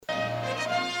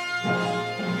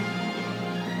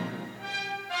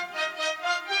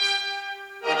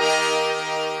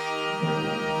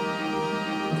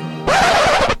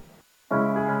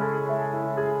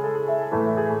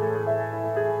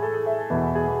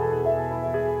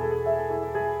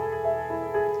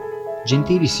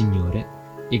Gentili signore,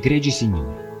 egregi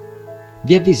signori,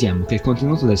 vi avvisiamo che il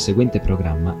contenuto del seguente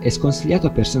programma è sconsigliato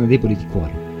a persone deboli di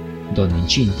cuore, donne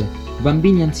incinte,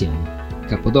 bambini anziani,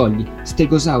 capodogli,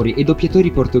 stegosauri e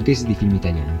doppiatori portoghesi di film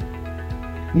italiani.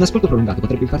 Un ascolto prolungato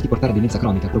potrebbe infatti portare a demenza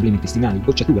cronica, problemi intestinali,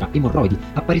 bocciatura, emorroidi,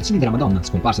 apparizioni della Madonna,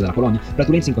 scomparsa dalla colonia,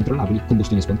 flatulenze incontrollabili,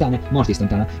 combustione spontanea, morte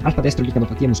istantanea,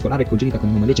 alfa-destro-glicanopatia muscolare congenita con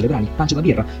anomalie cerebrali, pancia da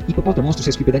birra, ipopoto monstro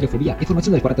sesquipedaliofobia e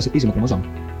formazione del 47°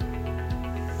 cromosoma.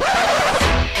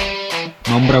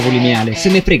 Ma un bravo lineale se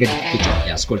ne frega di tutto ciò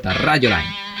e ascolta Radio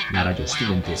Line, la radio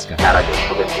studentesca. La radio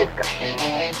studentesca.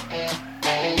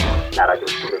 La radio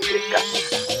studentesca.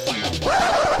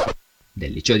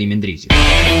 Del liceo di Mendrisio.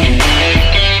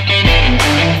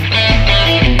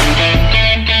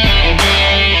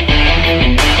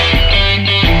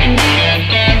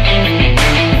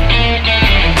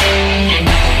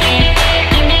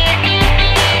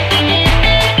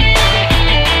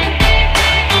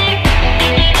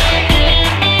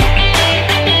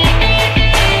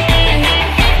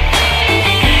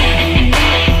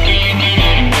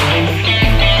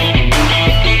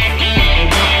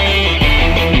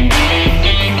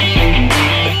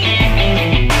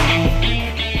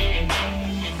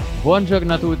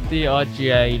 Buongiorno a tutti, oggi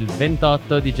è il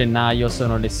 28 di gennaio,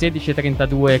 sono le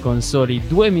 16:32 con soli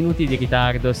 2 minuti di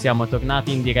ritardo, siamo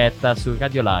tornati in diretta su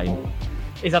Radio Line.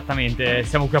 Esattamente,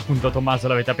 siamo qui appunto, Tommaso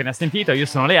l'avete appena sentito, io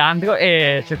sono Leandro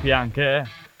e c'è qui anche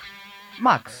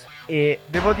Max, e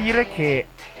devo dire che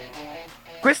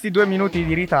questi 2 minuti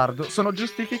di ritardo sono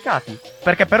giustificati,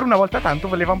 perché per una volta tanto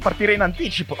volevamo partire in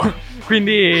anticipo.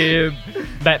 quindi,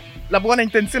 La buona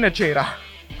intenzione c'era.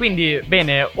 Quindi,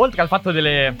 bene, oltre al fatto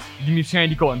delle dimissioni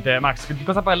di Conte, Max, di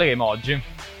cosa parleremo oggi?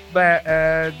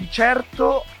 Di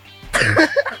certo,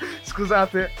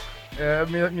 scusate,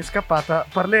 mi è scappata,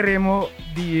 parleremo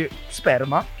di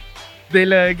sperma,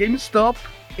 del GameStop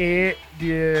e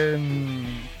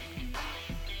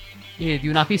E di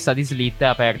una pista di slitte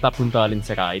aperta appunto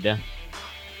all'Inseride.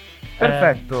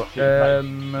 Perfetto,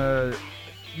 Sì,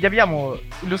 vi abbiamo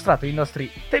illustrato i nostri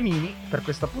temini per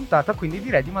questa puntata, quindi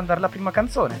direi di mandare la prima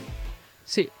canzone.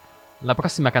 Sì, la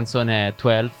prossima canzone è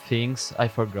 12 Things I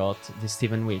Forgot di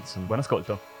Steven Wilson. buon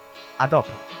ascolto. A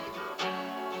dopo.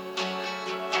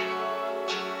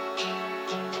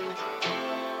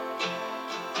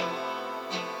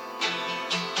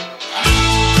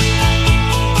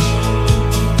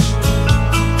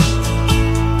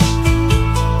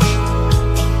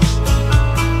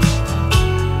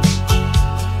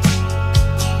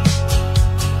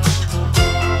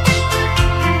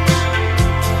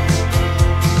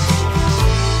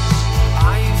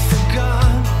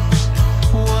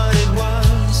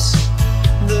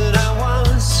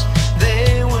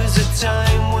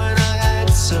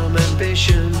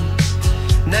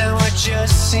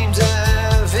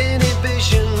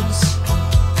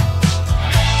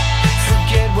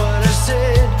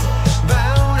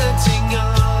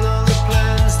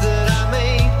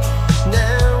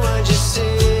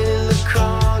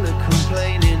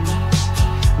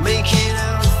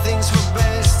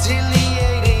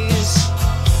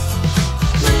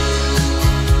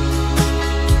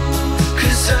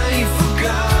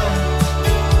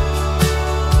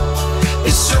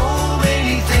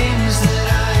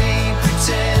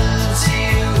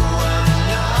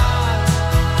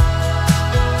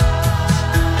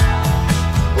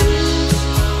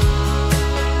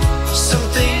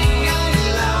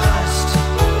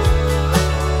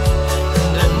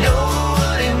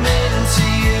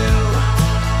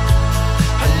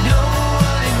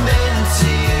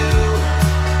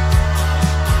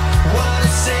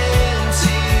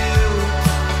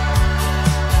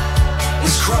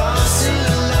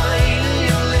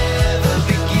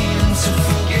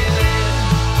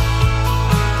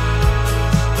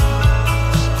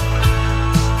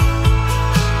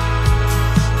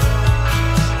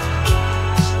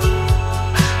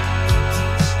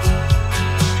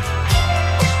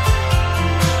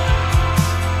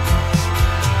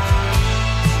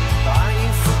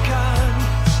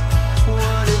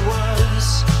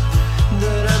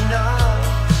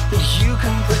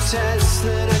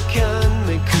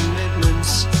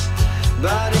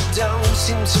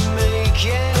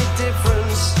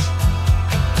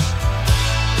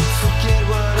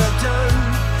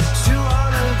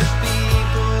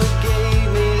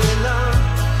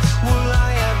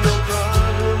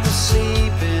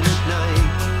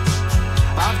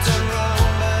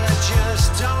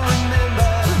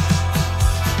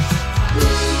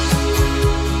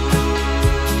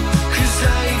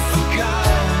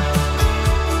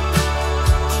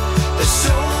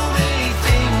 So many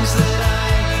things that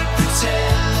I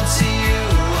pretend to you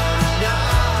I'm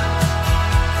not.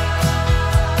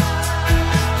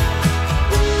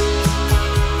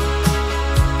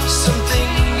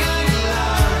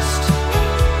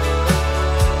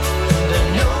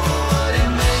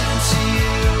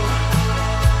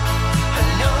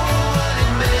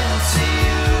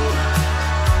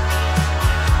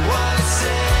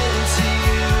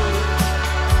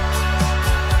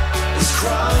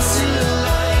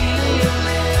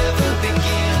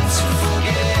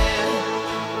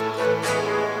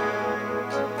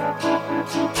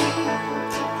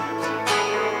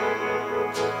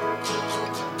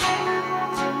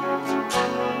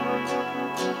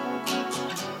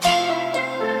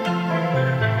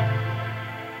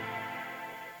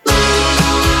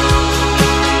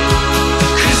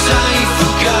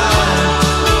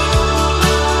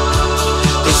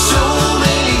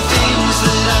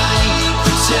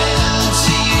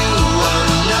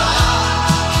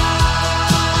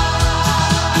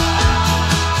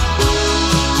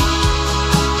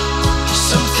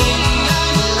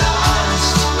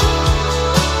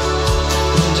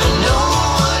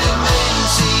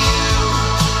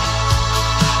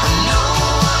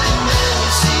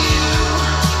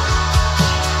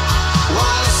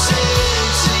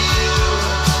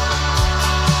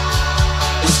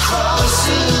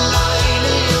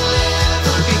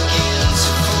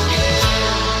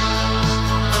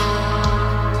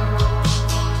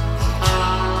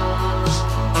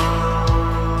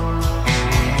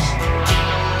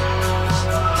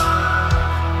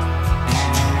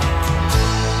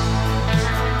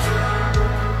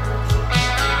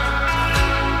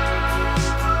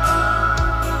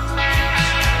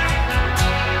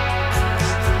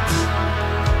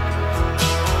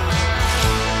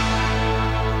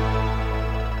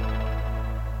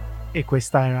 E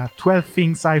questa era 12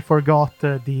 Things I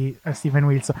Forgot di Steven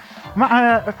Wilson.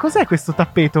 Ma cos'è questo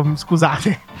tappeto?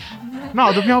 Scusate.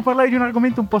 No, dobbiamo parlare di un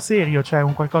argomento un po' serio, cioè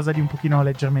un qualcosa di un pochino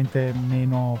leggermente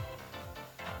meno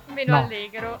no.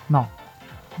 allegro. No.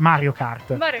 Mario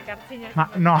Kart. Mario Kart, signor.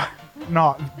 Ma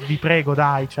no, vi prego,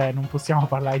 dai, cioè non possiamo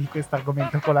parlare di questo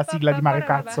argomento con la sigla di Mario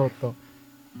Kart sotto.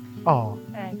 Oh.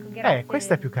 Ecco, grazie.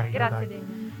 Questa è più carina, Grazie, dai.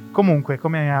 Demi. Comunque,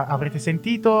 come avrete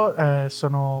sentito,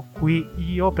 sono qui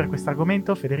io per questo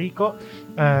argomento, Federico,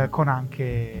 con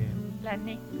anche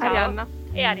Lenny. Arianna.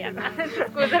 E Arianna.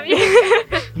 Scusami.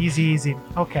 Easy.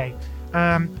 Ok.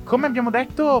 Come abbiamo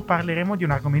detto, parleremo di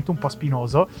un argomento un po'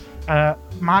 spinoso.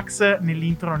 Max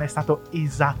nell'intro non è stato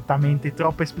esattamente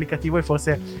troppo esplicativo e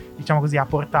forse, diciamo così, ha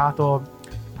portato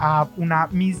a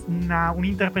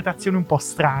un'interpretazione un po'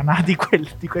 strana di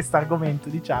questo argomento,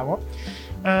 diciamo.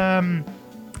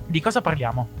 Di cosa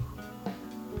parliamo?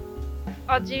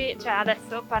 Oggi, cioè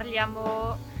adesso,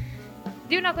 parliamo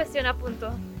di una questione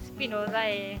appunto spinosa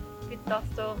e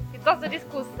piuttosto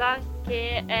discussa,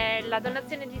 che è la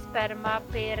donazione di sperma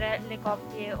per le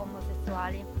coppie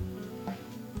omosessuali.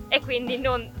 E quindi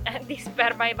non di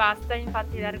sperma e basta,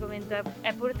 infatti l'argomento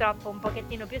è purtroppo un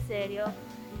pochettino più serio,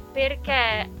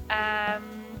 perché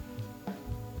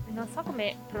non so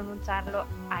come pronunciarlo,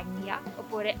 AGNA,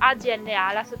 oppure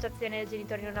AGNA, l'Associazione dei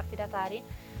Genitori Non Affidatari,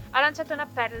 ha lanciato un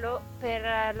appello per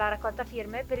la raccolta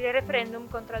firme per il referendum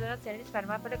contro la donazione di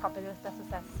sperma per le coppie dello stesso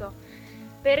sesso.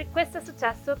 Questo è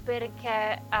successo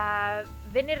perché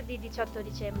venerdì 18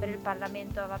 dicembre il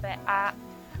Parlamento ha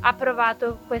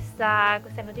approvato questa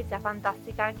notizia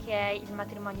fantastica, che è il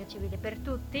matrimonio civile per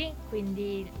tutti,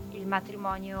 quindi il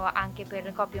matrimonio anche per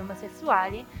le coppie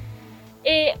omosessuali,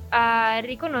 e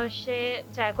riconosce,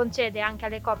 cioè concede anche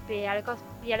alle coppie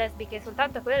lesbiche,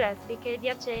 soltanto a quelle lesbiche, di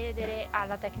accedere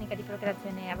alla tecnica di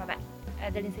procreazione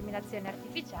dell'inseminazione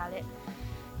artificiale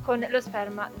con lo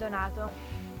sperma donato.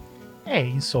 E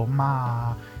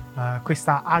insomma,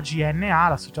 questa AGNA,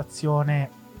 l'associazione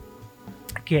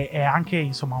che è anche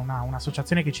insomma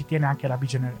un'associazione che ci tiene anche alla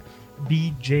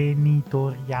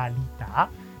bigenitorialità,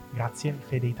 grazie,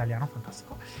 Fede italiano,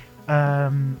 fantastico,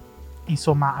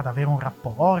 insomma ad avere un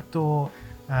rapporto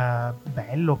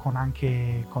bello con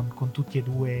tutti e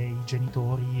due i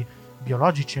genitori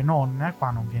biologici e non, qua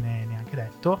non viene neanche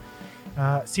detto.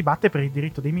 Si batte per il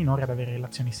diritto dei minori ad avere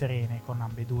relazioni serene con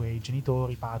ambedue i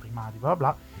genitori, padri, madri, bla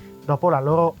bla bla, dopo la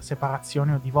loro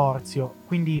separazione o divorzio.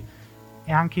 Quindi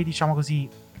è anche, diciamo così,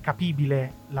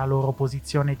 capibile la loro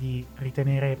posizione di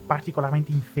ritenere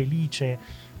particolarmente infelice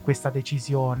questa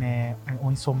decisione, o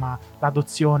insomma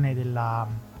l'adozione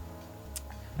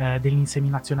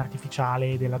dell'inseminazione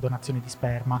artificiale e della donazione di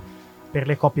sperma per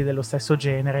le coppie dello stesso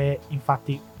genere.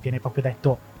 Infatti viene proprio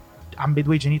detto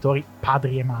ambedue i genitori,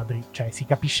 padri e madri, cioè si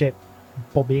capisce un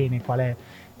po' bene qual è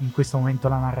in questo momento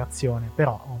la narrazione,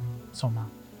 però insomma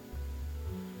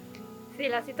sì,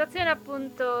 la situazione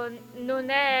appunto non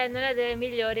è delle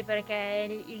migliori,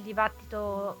 perché il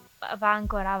dibattito va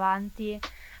ancora avanti.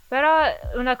 Però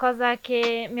una cosa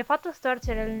che mi ha fatto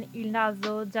storcere il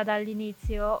naso già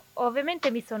dall'inizio,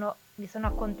 ovviamente mi sono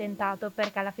accontentato,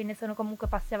 perché alla fine sono comunque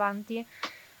passi avanti,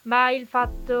 ma il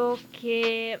fatto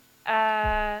che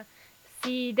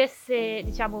si desse,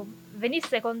 diciamo,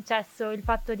 venisse concesso il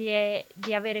fatto di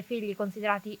avere figli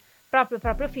considerati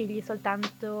proprio figli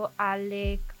soltanto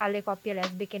alle coppie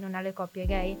lesbiche, non alle coppie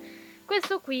gay.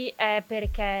 Questo qui è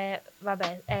perché,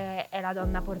 vabbè, è la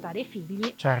donna a portare i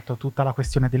figli. certo, tutta la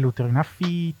questione dell'utero in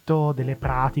affitto, delle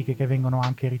pratiche che vengono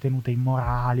anche ritenute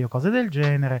immorali o cose del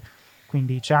genere,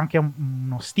 quindi c'è anche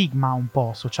uno stigma un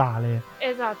po' sociale.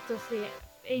 Esatto, sì.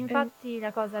 E infatti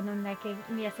la cosa non è che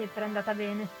mi è sempre andata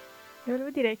bene. Volevo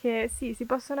dire che sì, si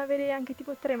possono avere anche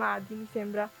tipo 3 madri, mi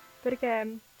sembra,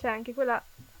 perché c'è anche quella,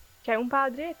 c'è un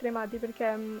padre e 3 madri,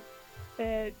 perché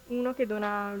uno che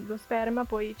dona lo sperma,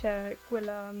 poi c'è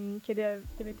quella che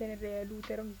deve tenere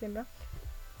l'utero, mi sembra.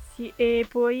 Sì, e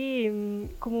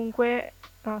poi comunque...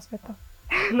 No, aspetta.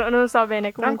 No, non so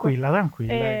bene. Comunque,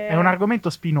 Tranquilla. È un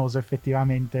argomento spinoso,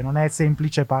 effettivamente, non è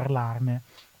semplice parlarne.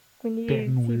 Quindi per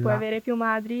nulla. si può avere più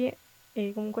madri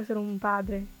e comunque solo un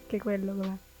padre, che quello,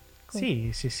 vabbè.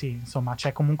 Sì, insomma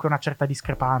c'è comunque una certa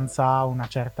discrepanza,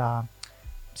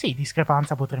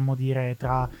 discrepanza potremmo dire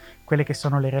tra quelle che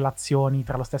sono le relazioni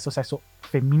tra lo stesso sesso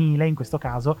femminile in questo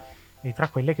caso e tra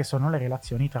quelle che sono le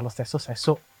relazioni tra lo stesso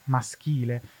sesso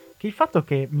maschile. Che il fatto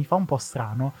che mi fa un po'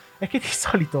 strano è che di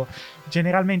solito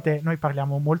generalmente noi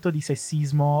parliamo molto di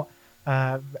sessismo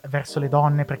verso le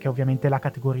donne, perché ovviamente è la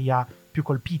categoria più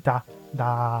colpita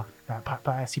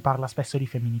si parla spesso di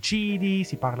femminicidi,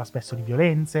 si parla spesso di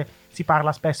violenze, si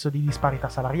parla spesso di disparità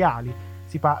salariali,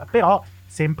 però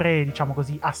sempre, diciamo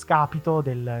così, a scapito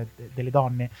delle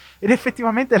donne. Ed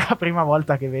effettivamente è la prima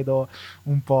volta che vedo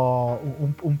un po'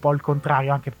 il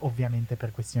contrario, anche ovviamente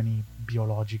per questioni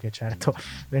biologiche, certo.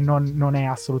 Non è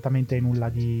assolutamente nulla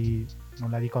di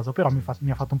cosa, però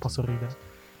mi ha fatto un po'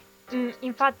 sorridere.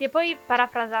 Infatti, e poi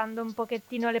parafrasando un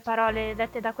pochettino le parole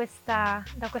dette da questa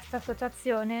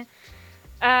associazione,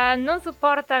 non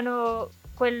supportano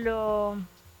quello,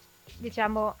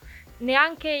 diciamo,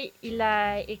 neanche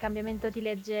il cambiamento di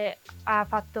legge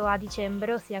fatto a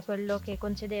dicembre, ossia quello che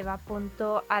concedeva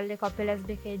appunto alle coppie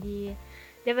lesbiche di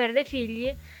avere dei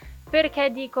figli,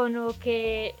 perché dicono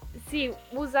che sì,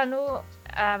 usano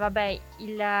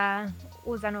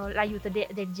usano l'aiuto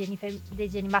dei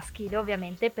geni maschili,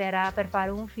 ovviamente, per fare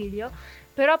un figlio,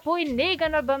 però poi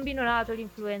negano al bambino nato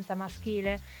l'influenza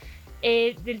maschile,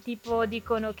 e del tipo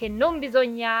dicono che non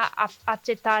bisogna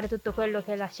accettare tutto quello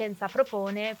che la scienza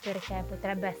propone perché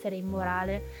potrebbe essere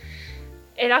immorale.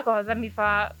 E la cosa mi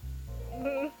fa,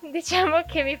 diciamo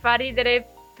che mi fa ridere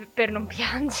per non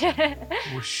piangere.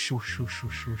 Ush.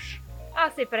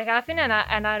 Ah sì, perché alla fine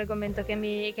è un argomento che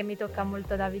mi tocca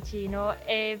molto da vicino,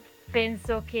 e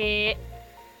penso che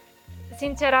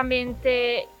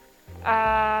sinceramente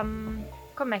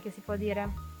com'è che si può dire?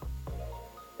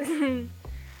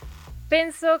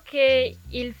 Penso che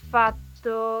il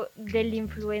fatto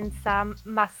dell'influenza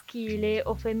maschile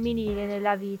o femminile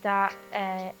nella vita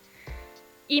è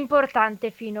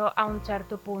importante fino a un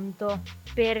certo punto,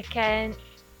 perché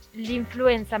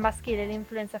l'influenza maschile e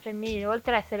l'influenza femminile,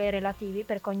 oltre ad essere relativi,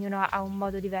 perché ognuno ha un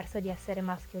modo diverso di essere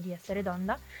maschio o di essere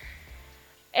donna,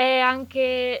 è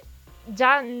anche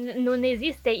già non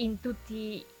esiste in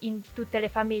tutte le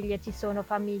famiglie. Ci sono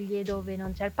famiglie dove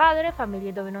non c'è il padre,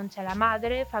 famiglie dove non c'è la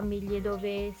madre, famiglie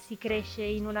dove si cresce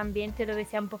in un ambiente dove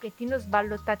si è un pochettino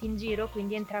sballottati in giro,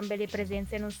 quindi entrambe le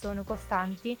presenze non sono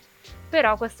costanti,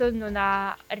 però questo non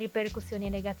ha ripercussioni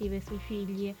negative sui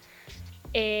figli.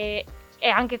 E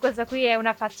anche questa qui è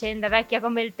una faccenda vecchia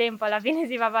come il tempo, alla fine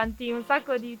si va avanti un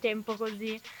sacco di tempo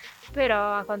così,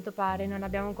 però a quanto pare non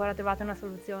abbiamo ancora trovato una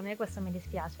soluzione, e questo mi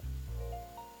dispiace.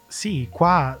 Sì,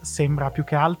 qua sembra più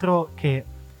che altro che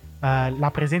la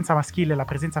presenza maschile e la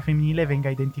presenza femminile venga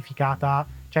identificata,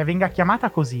 cioè venga chiamata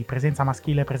così, presenza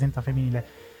maschile e presenza femminile,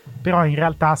 però in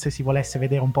realtà, se si volesse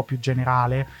vedere un po' più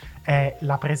generale, è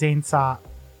la presenza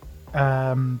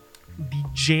di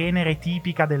genere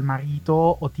tipica del marito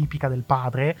o tipica del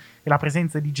padre e la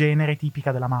presenza di genere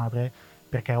tipica della madre,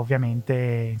 perché ovviamente,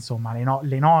 insomma,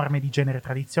 le norme di genere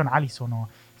tradizionali sono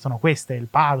queste: il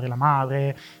padre, la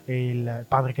madre, il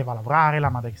padre che va a lavorare, la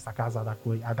madre che sta a casa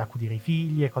ad accudire i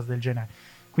figli e cose del genere.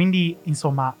 Quindi,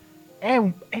 insomma, è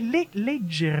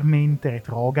leggermente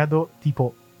retrogrado,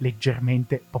 tipo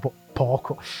leggermente, proprio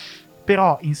poco.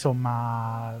 Però,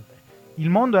 insomma, il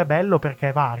mondo è bello perché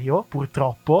è vario,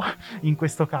 purtroppo, in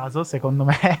questo caso, secondo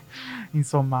me.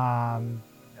 Insomma,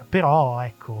 però,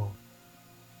 ecco,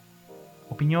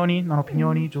 opinioni, non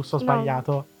opinioni, giusto o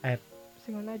sbagliato?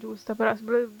 Secondo me è giusto, però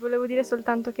volevo dire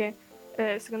soltanto che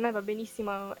secondo me va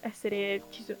benissimo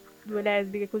ci sono due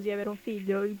lesbiche, così avere un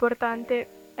figlio. L'importante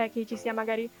è che ci sia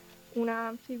magari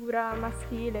una figura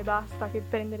maschile, basta, che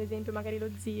prendere esempio magari lo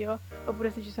zio, oppure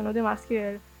se ci sono due maschi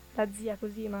la zia,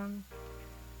 così, ma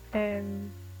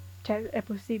cioè è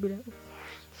possibile.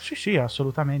 Sì,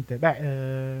 assolutamente.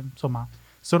 Beh, insomma,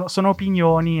 sono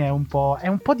opinioni, è un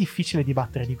po' difficile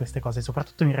dibattere di queste cose,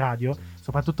 soprattutto in radio,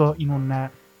 soprattutto in un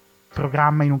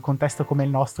programma, in un contesto come il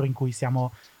nostro, in cui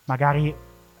siamo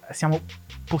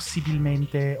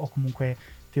possibilmente, o comunque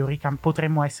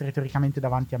potremmo essere teoricamente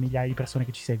davanti a migliaia di persone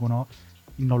che ci seguono.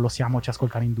 Non lo siamo, ci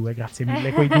ascoltano in due, grazie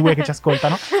mille, quei due che ci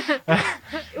ascoltano.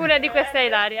 Una di queste è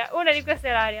Ilaria.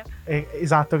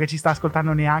 Esatto, che ci sta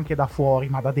ascoltando neanche da fuori,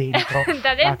 ma da dentro.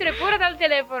 Da dentro e pure dal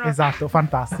telefono. Esatto,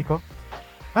 fantastico.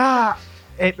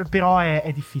 Però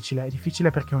è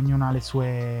difficile perché ognuno ha le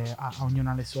sue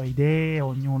idee,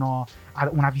 ognuno ha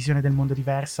una visione del mondo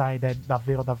diversa, ed è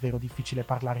davvero davvero difficile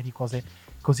parlare di cose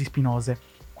così spinose.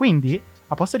 Quindi,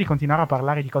 a posto di continuare a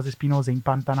parlare di cose spinose,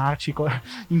 impantanarci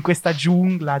in questa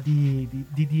giungla di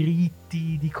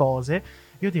diritti, di cose,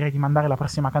 io direi di mandare la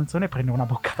prossima canzone e prendere una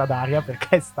boccata d'aria,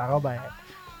 perché sta roba è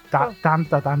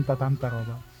tanta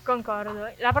roba.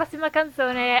 Concordo. La prossima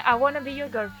canzone è I Wanna Be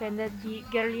Your Girlfriend di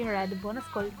Girl in Red. Buon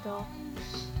ascolto.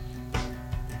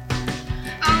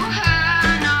 Oh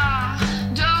Hannah,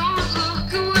 don't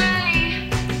look away.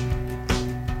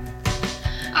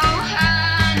 Oh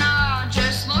Hannah,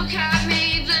 just look at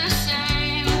me the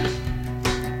same.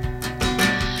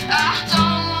 I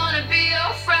don't wanna be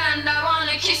your friend, I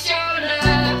wanna kiss your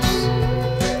lips.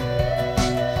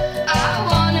 I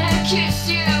wanna kiss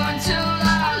you until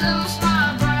I lose my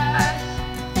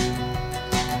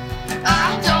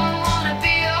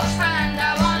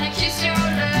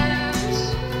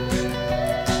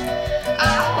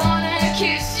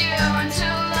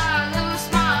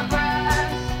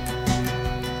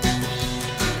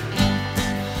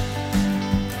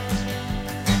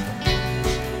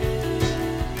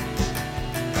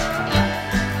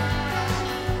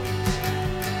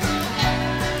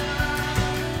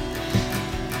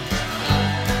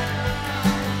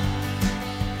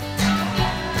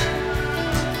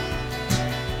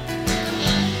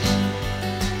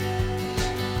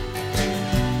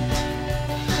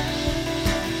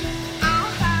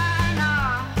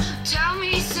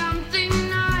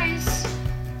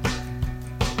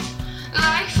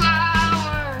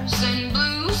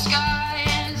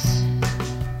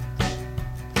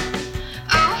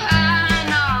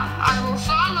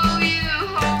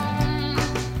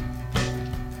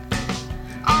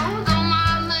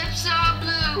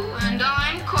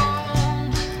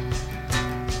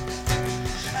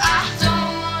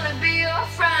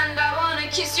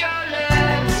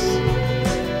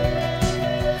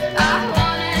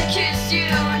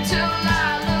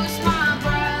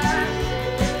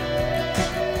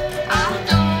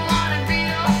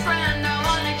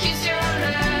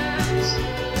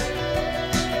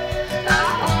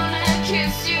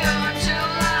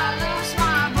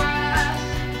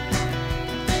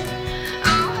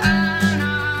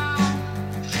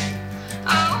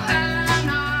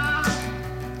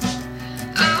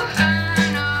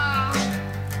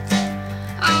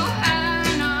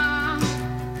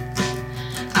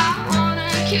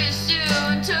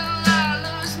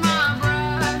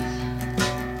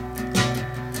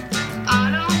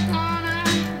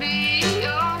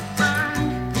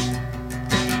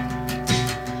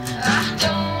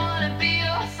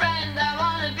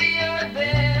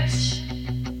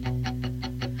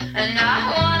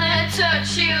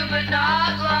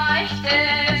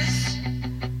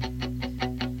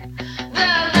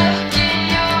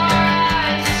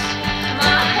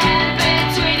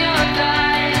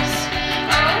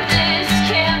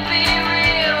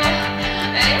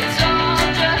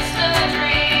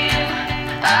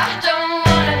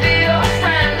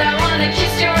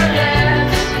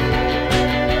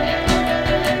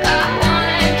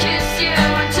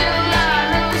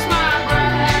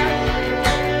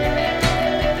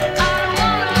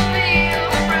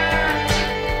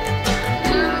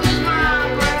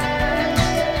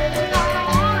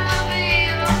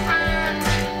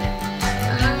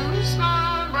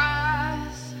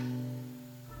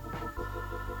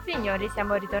signori,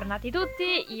 siamo ritornati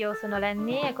tutti. Io sono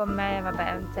Lenny e con me,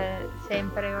 vabbè, c'è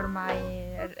sempre ormai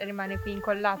rimane qui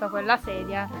incollato a quella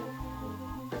sedia.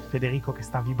 Federico che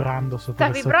sta vibrando sotto Sta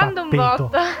questo vibrando un tappeto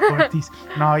botto. fortissimo.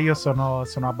 No, io sono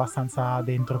abbastanza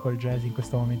dentro col jazz in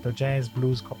questo momento. Jazz,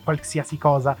 blues, qualsiasi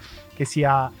cosa che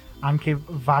sia anche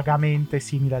vagamente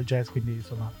simile al jazz. Quindi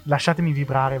insomma, lasciatemi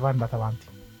vibrare, voi andate avanti.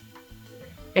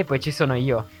 E poi ci sono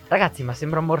io. Ragazzi, ma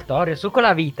sembra un mortorio. Su con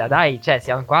la vita, dai. Cioè,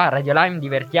 siamo qua a Radio Lime,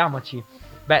 divertiamoci.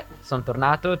 Beh, sono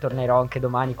tornato. Tornerò anche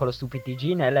domani con lo Stupid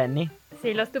TG, né Lenny?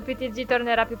 Sì, lo Stupid TG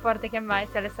tornerà più forte che mai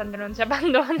se Alessandro non ci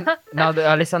abbandona. No,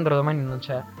 Alessandro domani non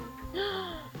c'è.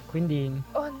 Quindi...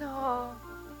 Oh no.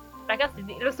 Ragazzi,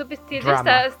 lo Stupid TG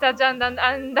Drama. sta già andando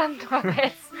a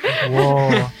pezzi.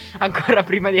 Wow. Ancora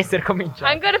prima di essere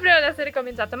cominciato. Ancora prima di essere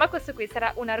cominciato, ma questo qui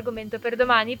sarà un argomento per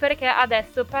domani perché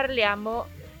adesso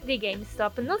parliamo di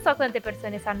GameStop. Non so quante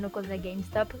persone sanno cos'è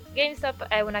GameStop. GameStop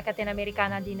è una catena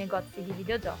americana di negozi di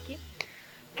videogiochi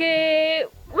che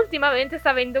ultimamente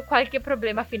sta avendo qualche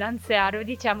problema finanziario,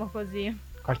 diciamo così.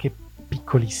 Qualche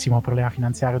piccolissimo problema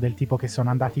finanziario del tipo che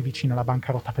sono andati vicino alla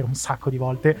bancarotta per un sacco di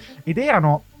volte ed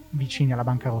erano vicini alla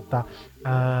bancarotta.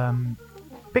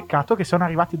 Peccato che sono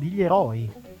arrivati degli eroi.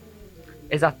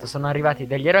 Esatto, sono arrivati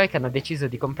degli eroi che hanno deciso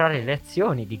di comprare le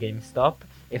azioni di GameStop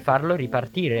e farlo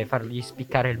ripartire, fargli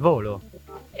spiccare il volo.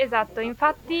 Esatto,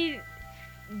 infatti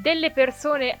delle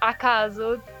persone a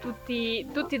caso, tutti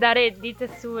da Reddit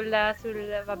sul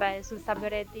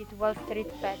subreddit Wall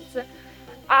Street Bets,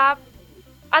 ha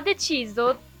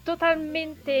deciso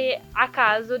totalmente a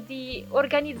caso di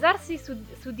organizzarsi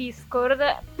su Discord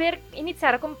per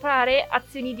iniziare a comprare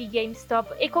azioni di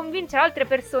GameStop e convincere altre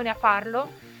persone a farlo,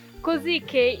 così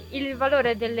che il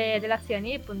valore delle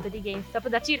azioni appunto di GameStop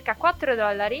da circa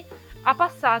 $4 ha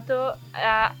passato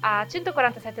a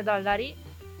 $147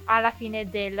 alla fine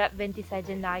del 26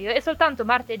 gennaio e soltanto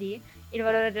martedì il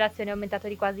valore delle azioni è aumentato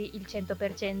di quasi il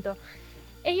 100%.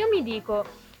 E io mi dico,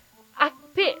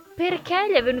 perché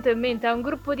gli è venuto in mente a un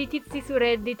gruppo di tizi su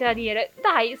Reddit a dire: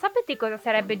 dai, sapete cosa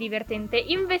sarebbe divertente?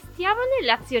 Investiamo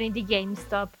nelle azioni di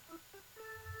GameStop.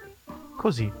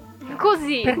 Così.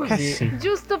 Così, Sì.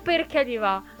 giusto perché gli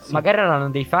va. Sì. Magari erano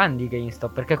dei fan di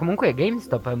GameStop, perché comunque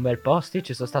GameStop è un bel posto. Io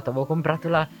ci sono stato, avevo comprato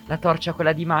la torcia,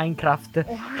 quella di Minecraft,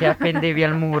 che appendevi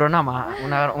al muro. No, ma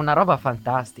una roba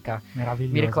fantastica.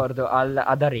 Meraviglioso. Mi ricordo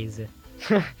ad Arese.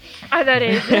 Ad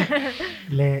Arese.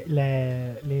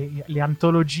 le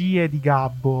antologie di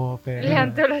Gabbo per, Le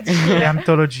antologie. le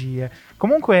antologie.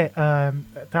 Comunque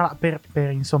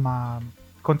per insomma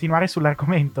continuare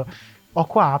sull'argomento, ho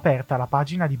qua aperta la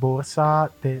pagina di borsa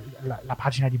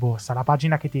la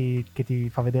pagina che ti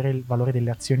fa vedere il valore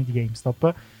delle azioni di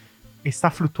GameStop e sta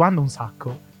fluttuando un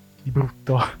sacco di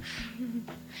brutto.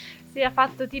 Si è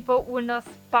fatto tipo uno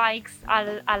spikes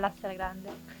alla stragrande.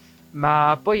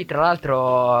 Ma poi tra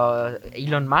l'altro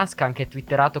Elon Musk ha anche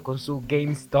twitterato con su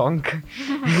GameStonk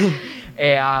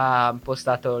e ha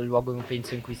postato il luogo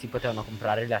penso in cui si potevano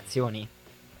comprare le azioni.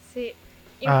 Sì.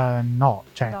 No,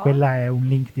 cioè No. quella è un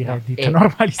link di No. Reddit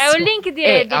normalissimo. È un link di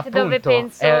Reddit appunto, dove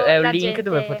penso è un la link gente...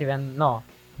 dove potevi no.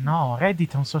 No,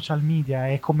 Reddit è un social media,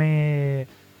 è come...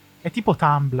 è tipo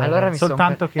Tumblr, Allora mi son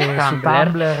soltanto che su Tumblr.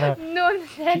 Tumblr... Non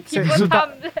è Sì, tipo su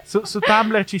Tumblr. Su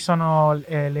Tumblr ci sono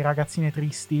le ragazzine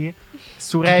tristi,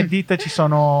 su Reddit ci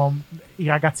sono i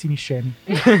ragazzini scemi,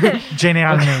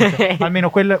 generalmente.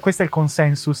 Almeno questo è il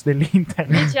consensus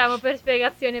dell'internet. Diciamo per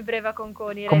spiegazione breve a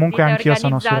Conconi. Comunque Reddit è anch'io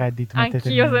sono su organizzato- Reddit.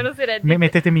 Anch'io sono su Reddit.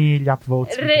 Mettetemi gli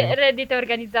upvotes. vi prego. Reddit è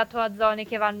organizzato a zone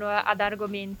che vanno ad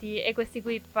argomenti e questi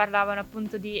qui parlavano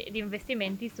appunto di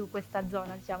investimenti su questa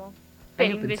zona, diciamo, per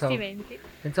io pensavo- investimenti.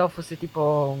 Pensavo fosse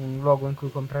tipo un luogo in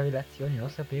cui compravi le azioni, non lo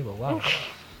sapevo, wow.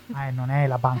 Non è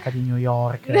la banca di New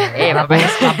York, vabbè.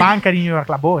 la banca di New York,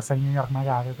 la borsa di New York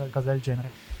magari, o qualcosa del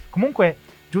genere. Comunque,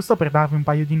 giusto per darvi un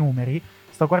paio di numeri,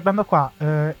 sto guardando qua,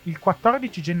 il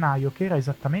 14 gennaio, che era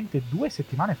esattamente 2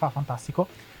 settimane fa, fantastico,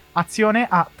 azione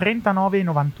a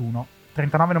 39,91.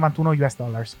 39,91 US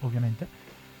dollars, ovviamente.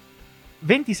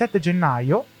 27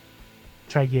 gennaio,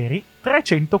 cioè ieri,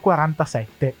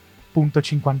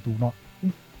 347,51.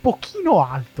 Un pochino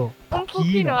alto. Un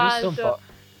pochino Giusto un alto. po'.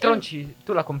 Tronci,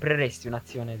 tu la compreresti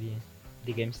un'azione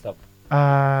di GameStop?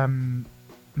 Non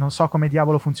so come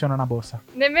diavolo funziona una borsa.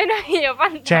 Nemmeno io,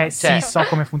 fantastico. Cioè, sì, so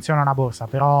come funziona una borsa,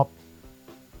 però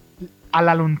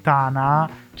alla lontana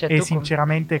Cioè, e tu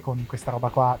sinceramente con questa roba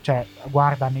qua, cioè,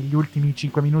 guarda, negli ultimi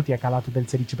 5 minuti è calato del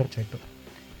 16%.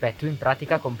 Beh, tu in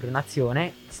pratica compri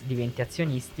un'azione, diventi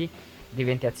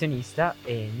azionista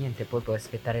e niente, poi puoi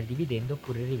aspettare il dividendo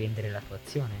oppure rivendere la tua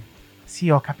azione. Sì,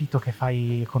 ho capito che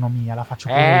fai economia, la faccio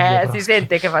pure io. Si Broschi.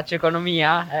 sente che faccio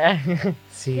economia?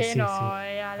 Sì, Che sì, sì.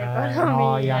 noia,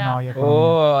 l'economia. Noia, economia.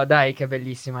 Oh, dai, che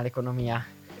bellissima l'economia.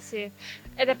 Sì,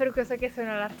 ed è per questo che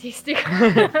sono l'artistico.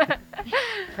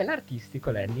 Fai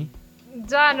l'artistico, Lenny?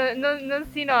 Già, non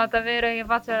si nota, vero, che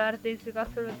faccio l'artistico,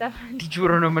 assolutamente. Ti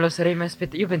giuro, non me lo sarei mai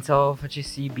aspettato. Io pensavo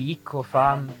facessi bicco,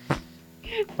 fam.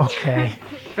 Ok.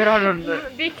 Però non.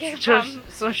 Di che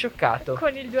Sono scioccato.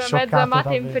 con il 2,5 Scioccato,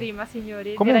 amate in davvero. prima,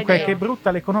 signori. Comunque, direi che di no.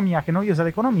 brutta l'economia, che noiosa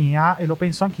l'economia, e lo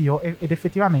penso anch'io, ed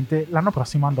effettivamente l'anno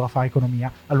prossimo andrò a fare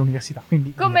economia all'università.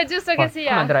 Quindi Come è giusto che Poi- sia.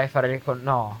 Come andrai a fare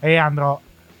no. E andrò.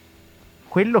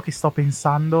 Quello che sto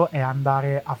pensando è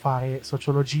andare a fare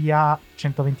sociologia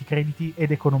 120 crediti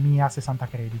ed economia 60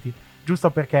 crediti. Giusto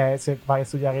perché se vai a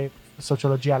studiare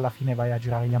sociologia alla fine vai a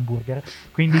girare gli hamburger.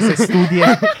 Quindi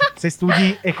se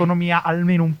studi economia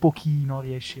almeno un pochino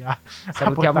riesci a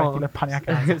portarti il pane a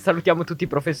casa. Salutiamo tutti i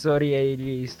professori e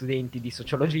gli studenti di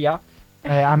sociologia.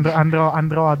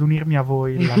 Andrò ad unirmi a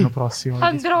voi l'anno prossimo.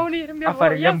 Andrò a unirmi A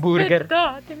fare voi, gli hamburger.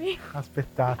 Aspettatemi.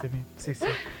 Aspettatemi. Sì, sì.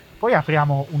 Poi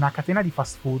apriamo una catena di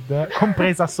fast food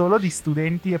compresa solo di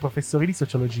studenti e professori di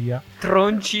sociologia.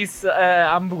 Troncis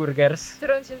hamburgers.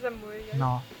 Stronci hamburger.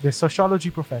 No, The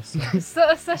Sociology Professor.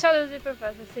 Sociology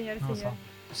professor, signori e Non lo signori.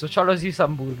 Sociology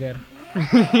hamburger.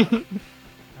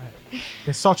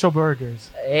 The Socio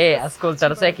Burgers. Ascolta,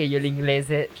 lo sai che io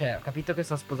l'inglese, cioè, ho capito che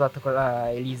sono sposato con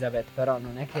la Elizabeth, però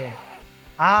non è che.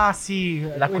 Ah, sì.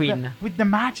 La with Queen. With the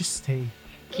Majesty.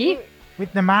 Chi?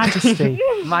 With the Majesty.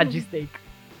 Magisteak.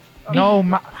 No,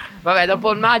 ma... Vabbè,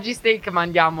 dopo il Magisteak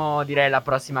mandiamo, direi, la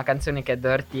prossima canzone che è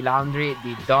Dirty Laundry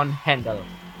di Don Handel.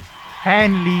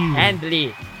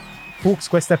 Henley. Fuchs,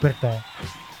 questa è per te.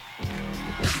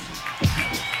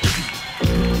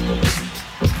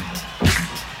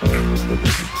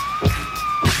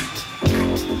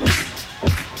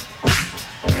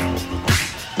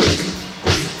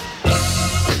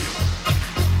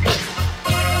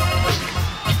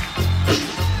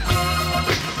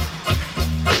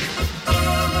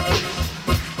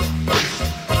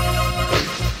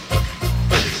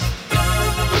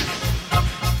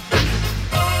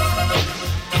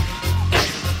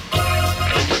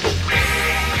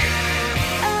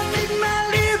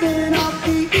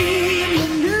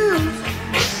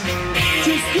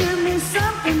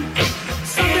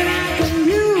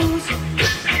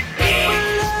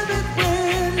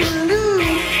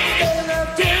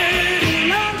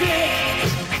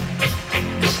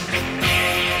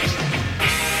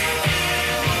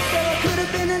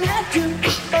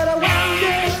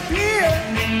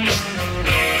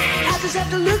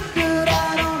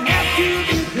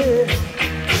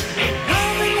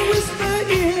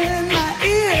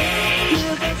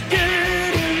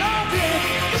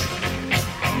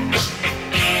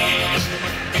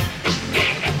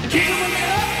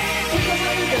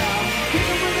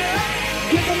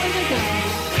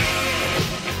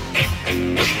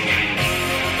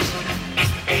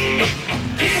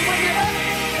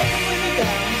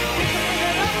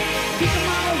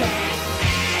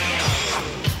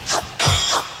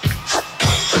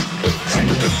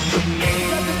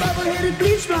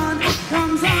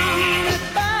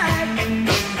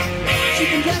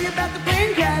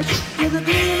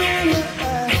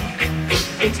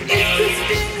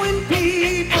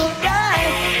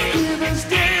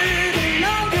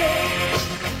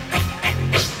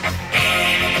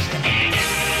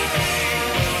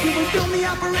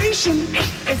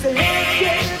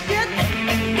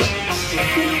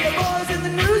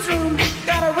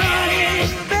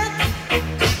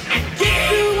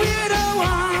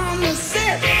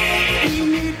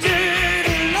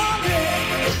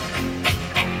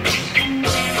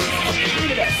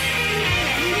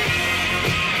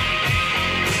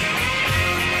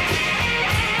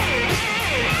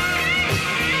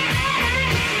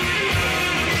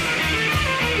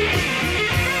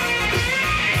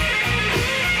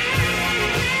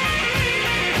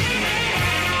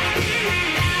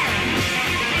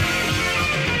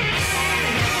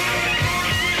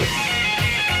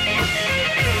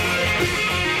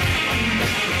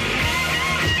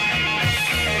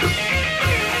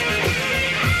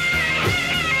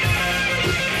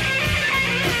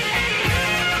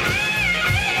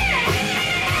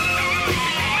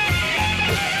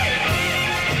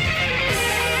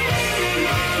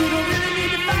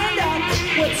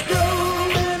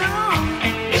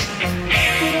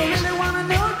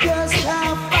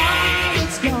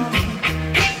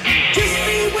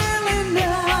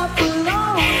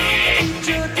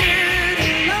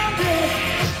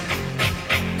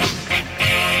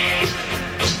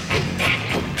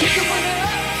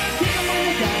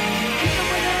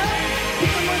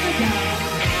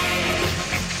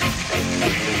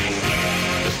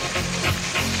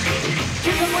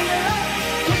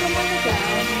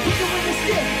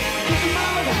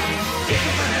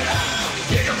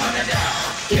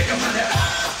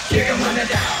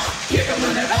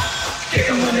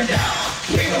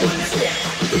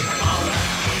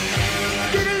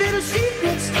 Dirty little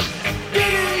secrets,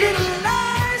 dirty little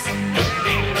lies.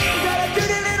 Got a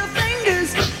dirty little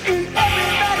fingers in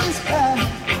everybody's pie.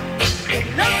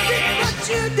 Nothing but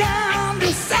you down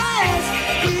the sides.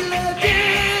 We love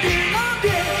dirty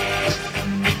laundry.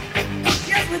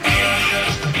 Yes, we do.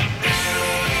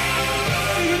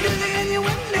 You can look in your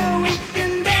window, we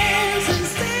can dance and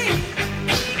sing.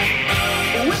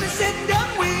 When it's said and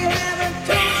done, we haven't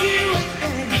told you a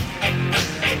thing.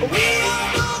 We all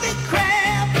know that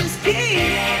crap is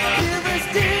king. Give us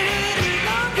dirty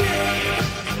laundry.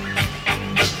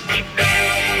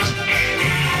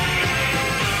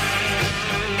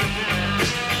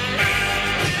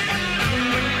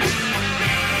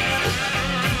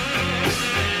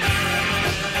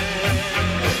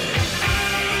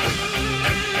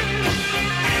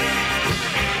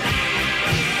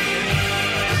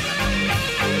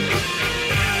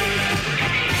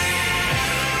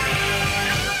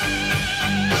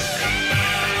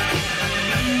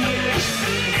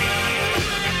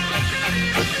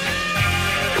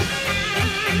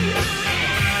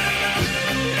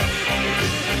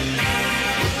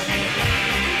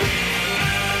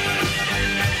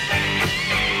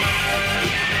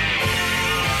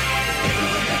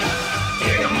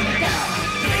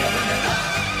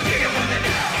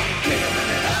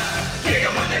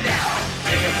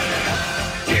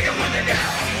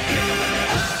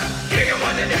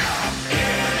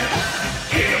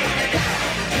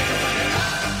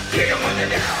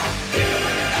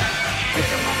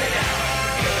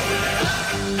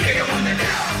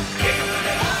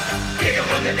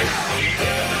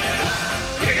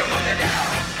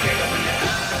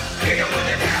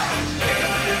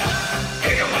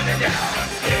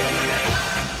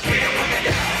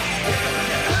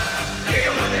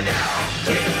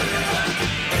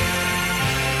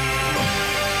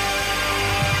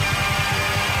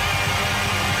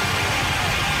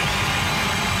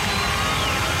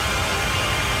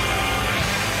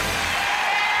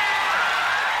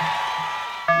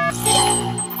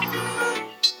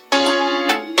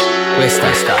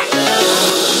 Questa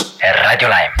è Radio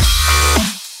Lime.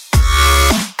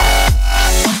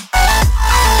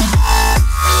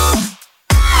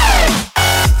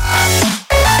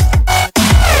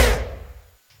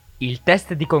 Il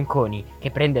test di Conconi,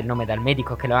 che prende il nome dal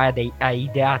medico che lo ha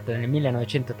ideato nel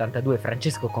 1982,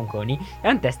 Francesco Conconi, è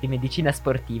un test di medicina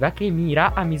sportiva che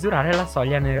mira a misurare la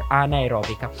soglia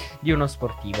anaerobica di uno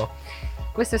sportivo.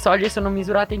 Queste soglie sono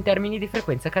misurate in termini di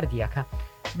frequenza cardiaca.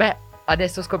 Beh,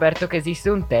 adesso ho scoperto che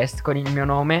esiste un test con il mio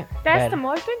nome. Test Bello.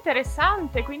 molto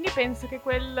interessante, quindi penso che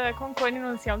quel Conconi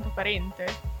non sia un tuo parente.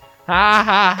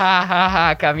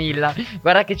 Camilla,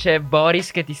 guarda che c'è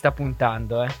Boris che ti sta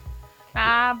puntando,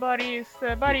 Ah, Boris è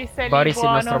lì Boris il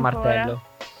buono nostro ancora. martello.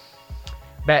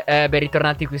 Beh,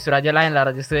 ritornati qui su Radio Line, la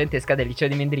radio studentesca del liceo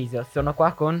di Mendrisio. Sono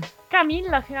qua con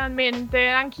Camilla, finalmente,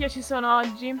 anch'io ci sono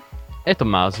oggi. E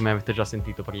Tommaso, mi avete già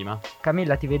sentito prima.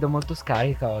 Camilla, ti vedo molto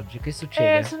scarica oggi. Che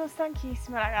succede? Sono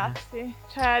stanchissima, ragazzi.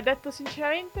 Cioè, detto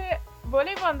sinceramente,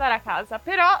 volevo andare a casa,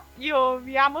 però io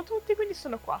vi amo tutti, quindi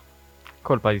sono qua.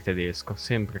 Colpa di tedesco,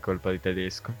 sempre colpa di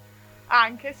tedesco.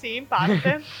 Anche, sì, in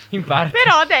parte. In parte.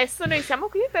 Però adesso noi siamo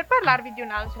qui per parlarvi di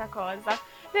un'altra cosa.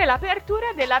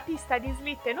 Dell'apertura della pista di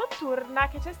slitte notturna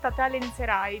che c'è stata a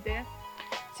Lenzerheide.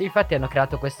 Sì, infatti hanno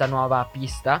creato questa nuova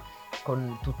pista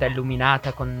con tutta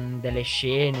illuminata, con delle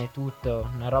scene, tutto.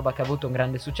 Una roba che ha avuto un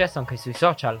grande successo anche sui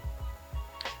social.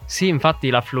 Sì, infatti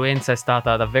l'affluenza è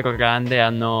stata davvero grande,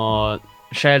 hanno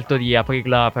scelto di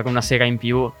aprirla per una sera in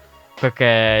più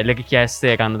perché le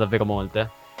richieste erano davvero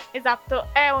molte. Esatto,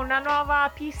 è una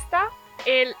nuova pista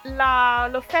e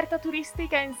l'offerta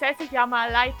turistica in sé si chiama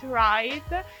Light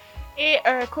Ride e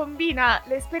combina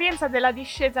l'esperienza della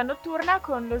discesa notturna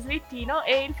con lo slittino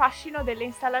e il fascino delle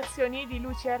installazioni di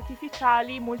luci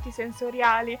artificiali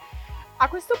multisensoriali. A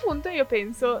questo punto io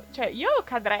penso, cioè io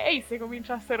cadrei se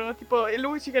cominciassero tipo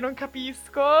luci che non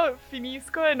capisco,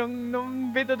 finisco e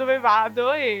non vedo dove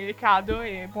vado e cado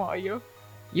e muoio.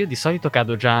 Io di solito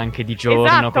cado già anche di giorno,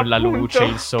 Esatto, con la appunto. luce,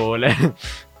 il sole.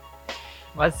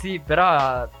 Ma sì,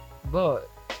 però, boh,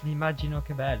 mi immagino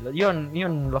che bello. Io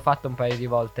l'ho fatto un paio di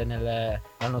volte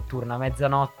la notturna, a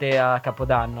mezzanotte a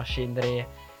Capodanno, a scendere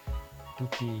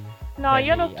tutti No,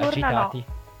 io belli, notturna agitati.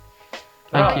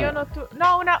 No, Anche io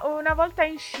una volta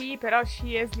in sci, però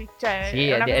sci è cioè Sì,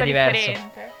 è una è cosa diverso.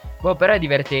 differente. Boh, però è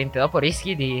divertente. Dopo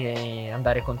rischi di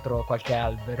andare contro qualche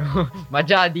albero. Ma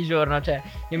già di giorno, cioè,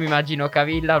 io mi immagino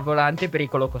Cavilla al volante,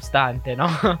 pericolo costante, no?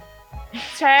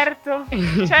 Certo,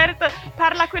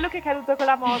 parla quello che è caduto con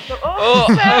la moto.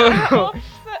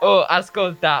 Oh,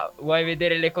 ascolta, vuoi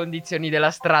vedere le condizioni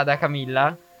della strada,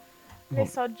 Camilla? Le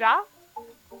so già.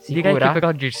 Direi Sicura? che per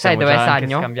oggi ci Sai siamo dov'è già anche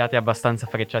Sagno? scambiati abbastanza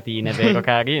frecciatine, vero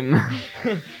cari?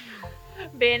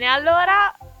 Bene,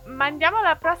 allora mandiamo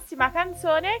alla prossima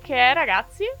canzone che è,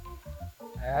 ragazzi,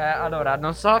 Allora,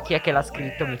 non so chi è che l'ha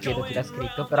scritto, mi chiedo chi l'ha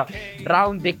scritto, però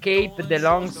Round the Cape The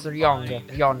Longs Young.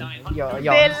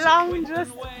 The Lounge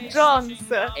Jones.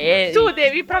 E- Tu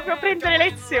devi proprio prendere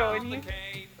lezioni.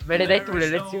 Me le dai tu le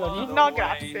lezioni? No,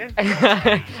 grazie.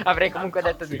 Avrei comunque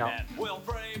detto di no.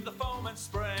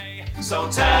 So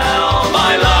tell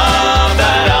my love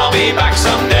that I'll be back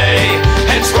someday.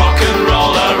 It's rock and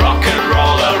roller, rock and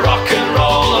roller, rock and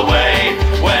roll away.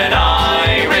 When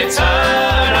I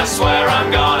return, I swear I'm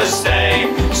gonna stay.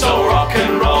 So rock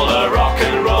and roller, rock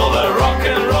and roller, rock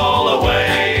and roll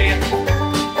away.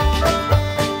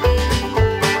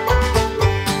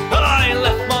 But I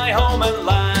left my home and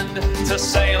land to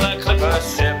sail a clipper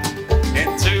ship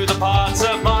into the parts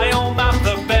of my own map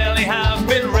that barely have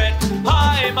been writ.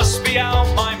 I must be out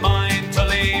my mind to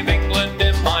leave England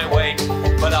in my wake,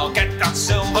 but I'll get that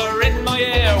silver in my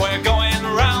ear. We're going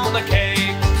round the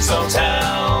Cape. So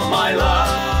tell my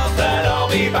love that I'll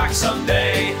be back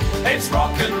someday. It's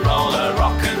rock and roller,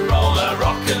 rock and roller,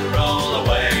 rock and roll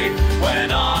away.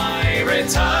 When I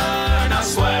return, I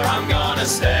swear I'm gonna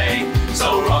stay.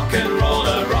 So rock and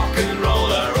roller, rock and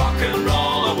roller, rock and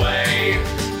roll away.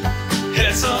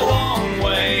 It's a long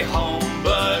way home,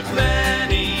 but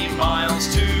many miles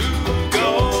to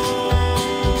go.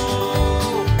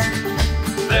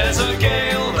 There's a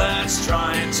gale that's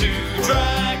trying to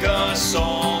drag us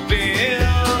all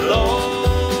below,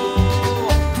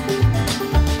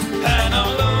 and I'm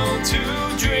alone to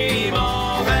dream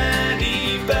of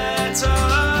any better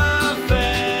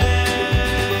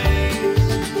fate.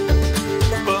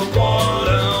 But what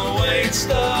awaits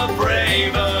the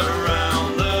brave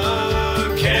around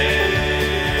the Cape?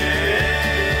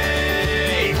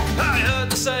 I heard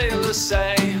the sailors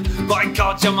say, by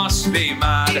God, you must be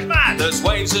mad. There's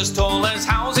waves as tall as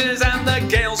houses and the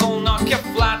gales will knock you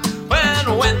flat.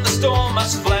 When the storm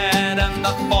has fled and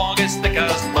the fog is thick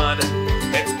as mud,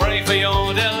 it's pray for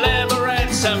your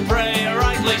deliverance and pray you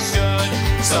rightly should.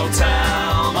 So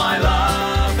tell my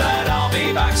love that I'll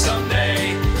be back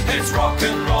someday. It's rock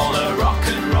and roller, rock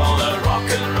and roller, rock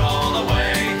and roll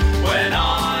away. When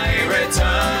I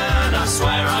return, I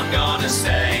swear I'm gonna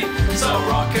stay. So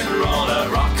rock and roller,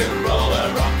 rock and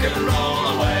roller, rock and roll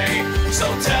away. So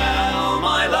tell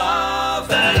my love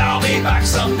that I'll be back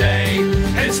someday.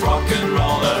 It's rock and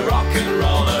roller, rock and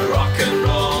roller, rock and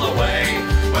roll away.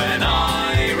 When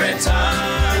I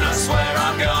return, I swear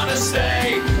I'm gonna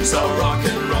stay. So rock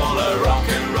and roller, rock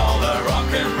and roller,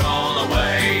 rock and roll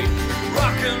away.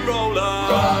 Rock and roller,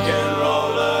 rock and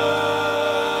roller,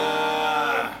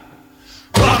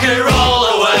 rock and roll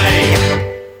away.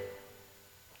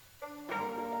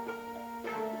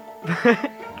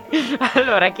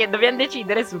 Allora, che dobbiamo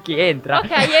decidere su chi entra. Ok,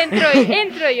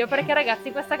 entro io perché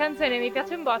ragazzi questa canzone mi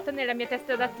piace un botto, nella mia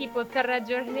testa da tipo 3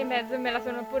 giorni e mezzo, me la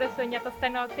sono pure sognata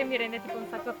stanotte e mi rende tipo un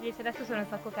sacco felice, adesso sono un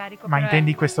sacco carico. Ma però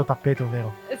intendi questo tappeto,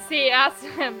 vero? Sì,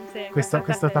 sì, Questo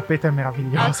tappeto è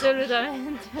meraviglioso.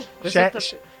 assolutamente.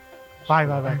 Vai.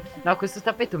 No, questo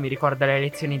tappeto mi ricorda le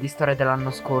lezioni di storia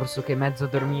dell'anno scorso, che mezzo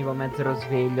dormivo, mezzo ero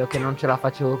sveglio, che non ce la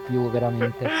facevo più,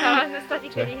 veramente. Sono stati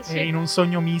felici. È in un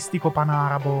sogno mistico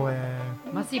panarabo.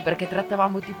 Ma sì, perché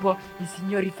trattavamo tipo i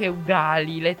signori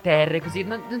feudali, le terre, così.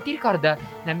 Non ti ricorda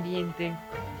l'ambiente?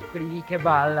 Quelli che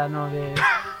ballano.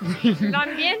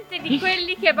 L'ambiente di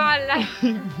quelli che ballano.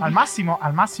 Al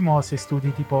massimo se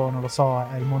studi tipo, non lo so,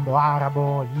 il mondo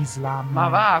arabo, l'Islam. Ma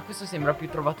va, questo sembra più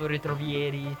trovatore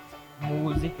trovieri,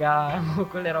 musica,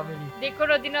 quelle robe lì.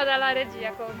 Dicono di no dalla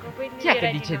regia comunque, quindi Chi è che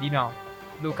direi dice di no?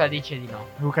 Luca dice di no.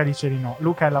 Luca dice di no.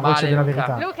 Luca è la Vale, voce della Luca.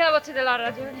 verità. Luca è la voce della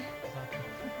ragione.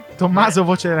 Tommaso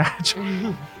voce della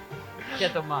ragione. Chi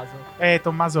è Tommaso?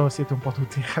 Tommaso siete un po'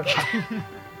 tutti in realtà.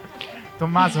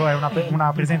 Tommaso è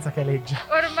una presenza che aleggia.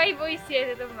 Ormai voi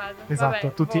siete Tommaso. Esatto,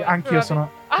 Vabbè, tutti, voi, anch'io vabbè.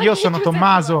 sono. Anche Io sono tu sei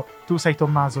Tommaso, tu sei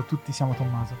Tommaso, tutti siamo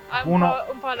Tommaso.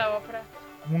 Un po' alla opera.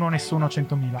 Uno nessuno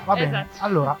 100.000. Va bene. Esatto.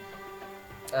 Allora,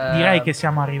 direi che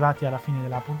siamo arrivati alla fine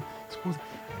della puntata. Scusa,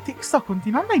 sto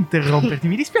continuando a interromperti.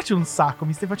 Mi dispiace un sacco,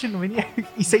 mi stai facendo venire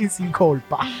i sensi in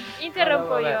colpa. Interrompo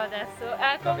Vabbè. io adesso.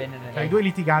 Va bene. Tra i due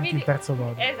litiganti, Mi il terzo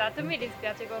gode. Esatto, mi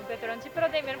dispiace comunque Tronci, però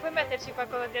Damian puoi metterci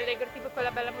qualcosa di allegro tipo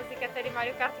quella bella musichetta di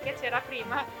Mario Kart che c'era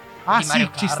prima? Ah di sì, Mario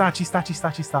ci Kart.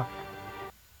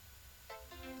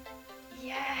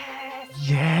 Yes!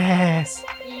 Yes!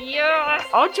 Io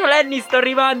Occhio Lenny, sto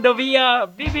arrivando, via!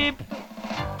 Bip bip!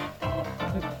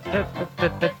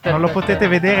 Non lo potete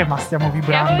vedere, ma stiamo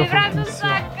vibrando un fortissimo.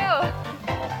 sacco.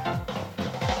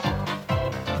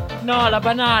 No, la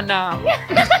banana!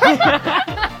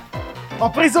 Ho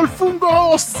preso il fungo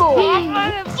rosso!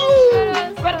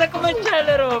 Guarda come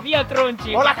accelero! Via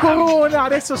Tronci! Ho la corona!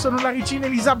 Adesso sono la regina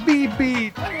Elisa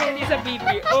Bibi! Elisa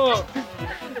Bibi! Oh!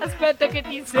 Aspetta che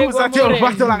ti inseguo, Scusa, ti ho amore.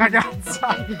 rubato la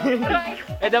ragazza!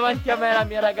 È davanti a me la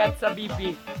mia ragazza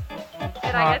Bibi.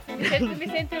 Ragazzi, mi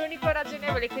sento l'unico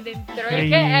ragionevole qui dentro. Il Cringe.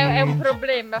 che è un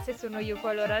problema se sono io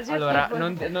quello ragionevole.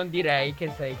 Allora, non direi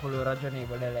che sei quello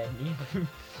ragionevole, Lenny.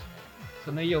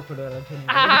 Sono io quello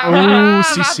ragionevole.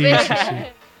 Sì, sì, vabbè. sì,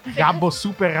 sì. Gabbo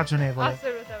super ragionevole.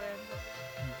 Assolutamente.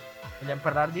 Vogliamo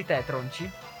parlare di te, Tronci?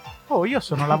 Oh, io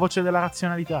sono la voce della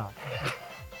razionalità.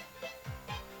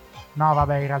 No,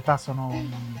 vabbè, in realtà sono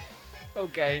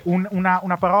Ok.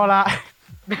 una parola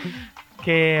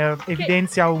che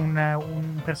evidenzia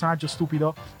un personaggio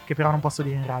stupido che però non posso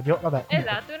dire in radio. Vabbè.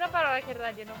 Esatto, è una parola che in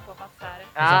radio non può passare.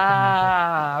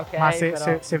 Ah, ok. Ma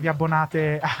però. se vi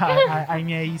abbonate ai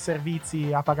miei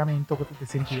servizi a pagamento potete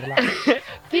sentirla.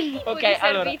 Ok, di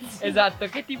allora, servizi? esatto,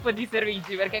 che tipo di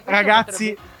servizi? Perché questo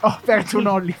Ragazzi, ho aperto un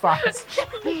OnlyFans.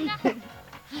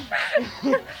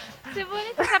 Se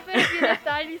volete sapere più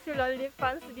dettagli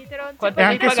sull'OnlyFans di Tronci, Quanto E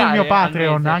devi anche sul pagare mio al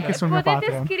Patreon, mese? anche sul mio potete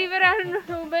Patreon. scrivere al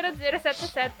numero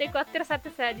 077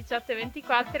 476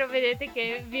 1824. Vedete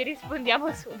che vi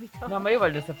rispondiamo subito. No, ma io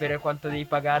voglio sapere quanto devi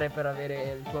pagare per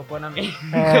avere il tuo abbonamento.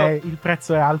 Il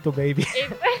prezzo è alto, baby. C'è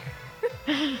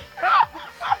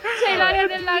Ilaria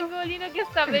dell'angolino che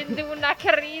sta avendo una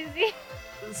crisi.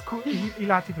 I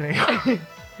lati, prego.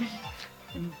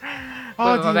 Poi,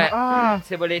 Oddio, vabbè, ah.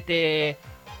 se volete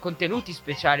contenuti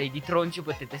speciali di Tronci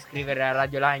potete scrivere a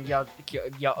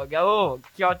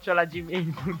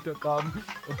radioline@gmail.com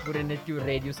oppure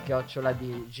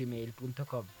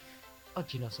nettunradius@gmail.com.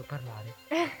 Oggi non so parlare.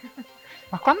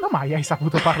 Ma quando mai hai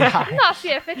saputo parlare? No, sì,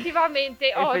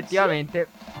 effettivamente. Oggi. Effettivamente.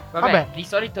 Vabbè, Vabbè. di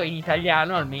solito in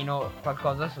italiano almeno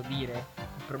qualcosa so dire.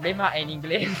 Il problema è in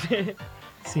inglese.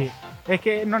 Sì, è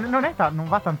che non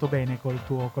va tanto bene con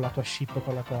la tua ship,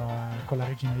 con la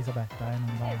regina Elisabetta,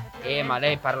 non va. Ma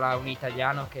lei parla un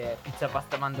italiano che è pizza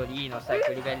pasta mandolino, sai,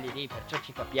 quei livelli lì, perciò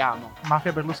ci capiamo.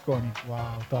 Mafia Berlusconi,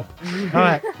 wow, top.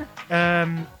 Vabbè,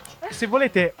 se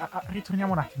volete,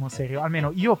 ritorniamo un attimo serio,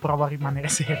 almeno io provo a rimanere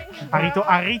serio,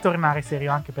 a ritornare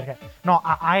serio anche perché, no,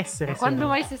 a essere Ma quando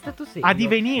serio. mai sei stato serio? A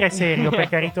divenire serio,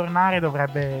 perché ritornare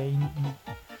dovrebbe...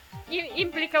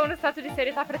 Implica uno stato di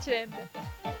serietà precedente.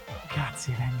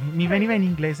 Grazie, Lenny. Mi veniva in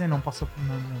inglese, non posso...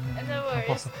 non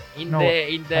posso. In No,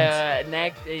 the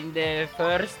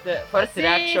first Sì,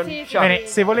 reaction sì, shot. Bene,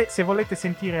 se volete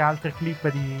sentire altre clip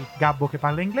di Gabbo che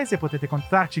parla inglese potete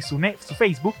contattarci su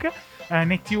Facebook,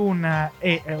 Nettune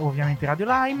e ovviamente Radio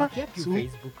Lime. Chi è più su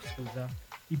Facebook, scusa?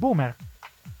 i boomer.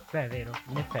 Beh, è vero,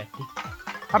 in effetti.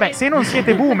 Vabbè, se non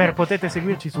siete boomer potete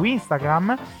seguirci su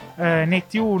Instagram,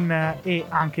 Nettune e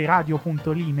anche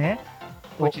radio.line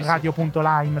o ci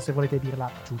radio.lime se volete dirla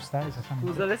giusta, esattamente.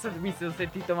 Scusa, adesso mi sono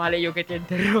sentito male io che ti ho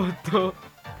interrotto.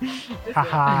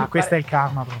 Questo è il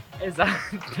karma, bro.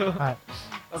 Esatto. Vabbè.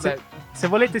 Vabbè. Se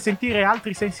volete sentire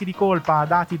altri sensi di colpa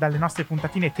dati dalle nostre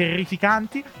puntatine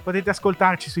terrificanti, potete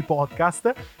ascoltarci sui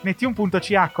podcast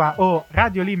nettune.ch o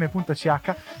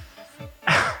radiolime.ch.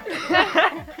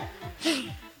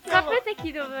 Sapete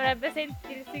chi dovrebbe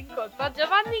sentirsi in colpa?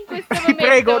 Giovanni in questo Ti momento.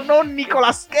 prego, non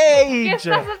Nicolas Che Cage!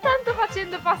 sta soltanto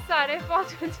facendo passare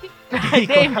foto di.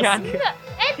 Damian.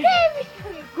 È Damian!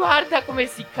 Guarda come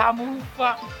si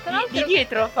camuffa Tra l'altro- di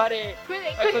dietro a fare a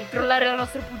Que- controllare la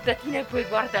nostra puntatina e poi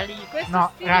guarda lì. Questo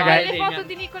No, stile raga, delle Damian. foto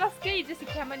di Nicolas Cage si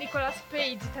chiama Nicolas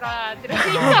Page, tra l'altro.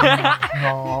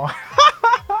 No.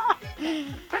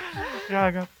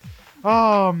 Raga.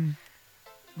 Oh,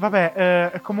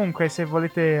 vabbè, comunque se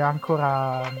volete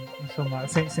ancora insomma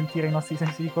sentire i nostri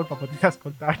sensi di colpa potete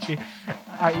ascoltarci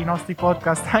ai nostri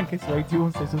podcast anche su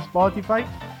iTunes e su Spotify.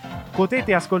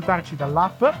 Potete ascoltarci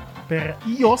dall'app per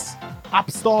iOS, App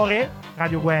Store,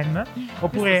 Radio Gwen,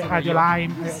 oppure sono Radio io.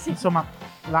 Lime, insomma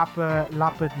l'app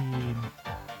di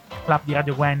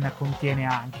Radio Gwen contiene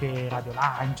anche Radio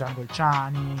Lime, Jungle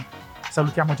Chani.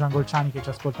 Salutiamo Jungle Chani che ci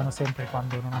ascoltano sempre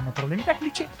quando non hanno problemi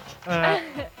tecnici.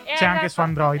 C'è anche su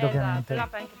Android, ovviamente.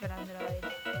 Esatto, anche per Android.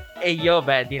 E io,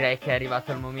 beh, direi che è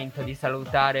arrivato il momento di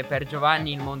salutare per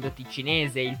Giovanni il mondo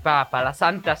ticinese, il Papa, la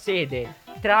Santa Sede,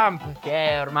 Trump, che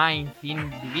è ormai in fin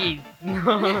di vita.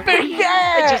 Perché?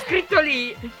 C'è scritto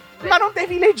lì. Ma non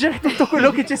devi leggere tutto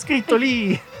quello che c'è scritto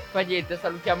lì. Fa niente,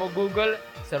 salutiamo Google,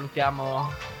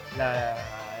 salutiamo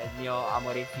il mio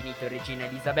amore infinito Regina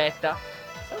Elisabetta,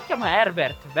 Salutiamo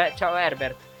Herbert. Beh, ciao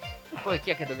Herbert. E poi chi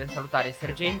è che dobbiamo salutare? Il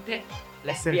sergente?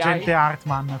 L'FBI? Sergente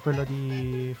Hartman, quello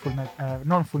di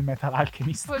non Full Metal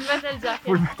Alchemist. Full Metal Jacket.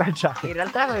 Full Metal Jacket. In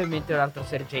realtà avevo in mente un altro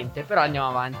sergente, però andiamo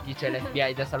avanti. C'è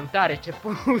l'FBI da salutare, c'è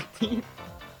Putin.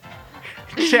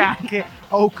 C'è anche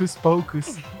Hocus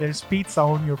Pocus. There's pizza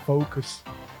on your focus.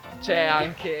 C'è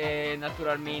anche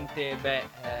naturalmente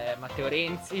Matteo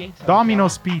Renzi.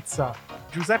 Domino's Pizza.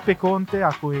 Giuseppe Conte,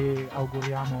 a cui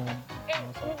auguriamo non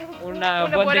lo so, un Una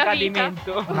buon buona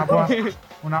decadimento.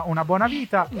 una buona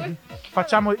vita.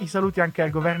 Facciamo i saluti anche al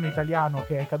governo italiano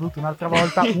che è caduto un'altra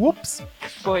volta. Ups.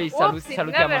 Poi Whoops, it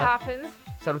salutiamo never happens.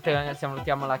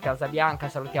 salutiamo la Casa Bianca,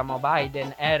 salutiamo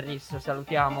Biden, Harris,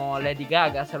 salutiamo Lady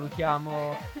Gaga,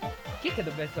 salutiamo... Chi è che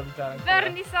dobbiamo salutare?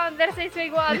 Bernie Sanders e i suoi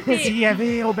guanti. Sì, è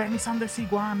vero, Bernie Sanders i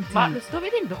guanti. Ma lo sto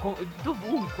vedendo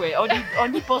dovunque,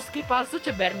 ogni post che passo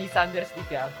c'è Bernie Sanders di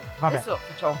fianco. Vabbè. Adesso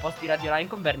facciamo un post di Radio Line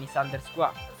con Bernie Sanders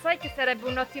qua. Sai che sarebbe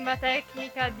un'ottima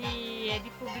tecnica di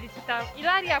pubblicità?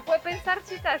 Ilaria, puoi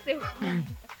pensarci te se vuoi.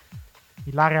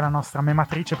 Ilaria è la nostra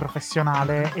mematrice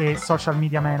professionale e social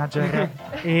media manager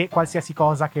e qualsiasi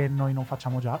cosa che noi non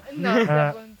facciamo già. No,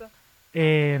 appunto.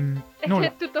 E nulla,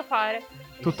 È tutto fare.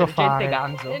 tutto fare.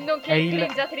 Ganzo. E non che È il-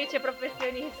 cringiatrice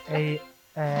professionista.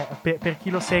 Per chi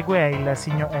lo segue è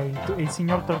il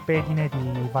signor Torpedine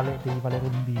dei Valerio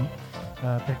Lundini.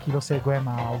 Per chi lo segue,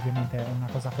 ma ovviamente è una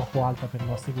cosa troppo alta per i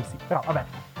vostri gusti. Però vabbè,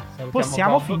 Salutiamo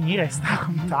possiamo Bob. finire sta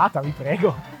puntata, vi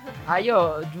prego. Ah,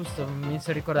 io giusto mi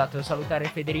sono ricordato di salutare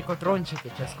Federico Tronci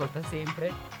che ci ascolta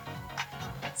sempre.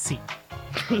 Sì.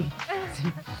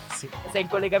 Sì. Sei in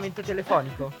collegamento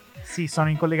telefonico? Sì, sono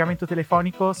in collegamento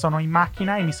telefonico, sono in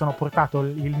macchina e mi sono portato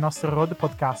il nostro Rode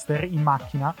Podcaster in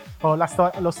macchina.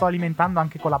 Lo sto alimentando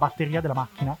anche con la batteria della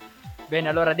macchina. Bene,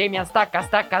 allora Damian stacca.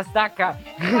 Stacca tutto,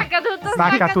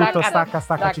 Stacca tutto, stacca.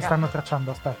 stacca, ci stanno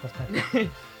tracciando, aspetta.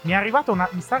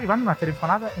 Mi sta arrivando una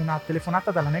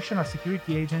telefonata dalla National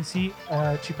Security Agency,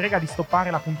 ci prega di stoppare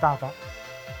la puntata.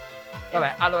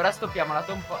 Vabbè, allora stoppiamo la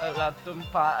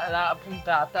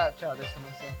puntata. Cioè adesso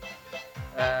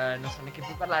non so neanche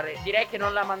più parlare. Direi che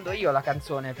non la mando io la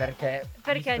canzone perché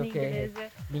è visto in che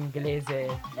inglese. L'inglese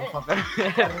lo fa per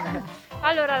me.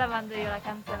 Allora la mando io la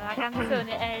canzone. La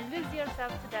canzone è Lose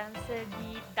Yourself to Dance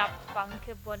di Daft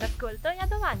Punk. Buon ascolto e a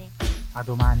domani. A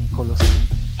domani con lo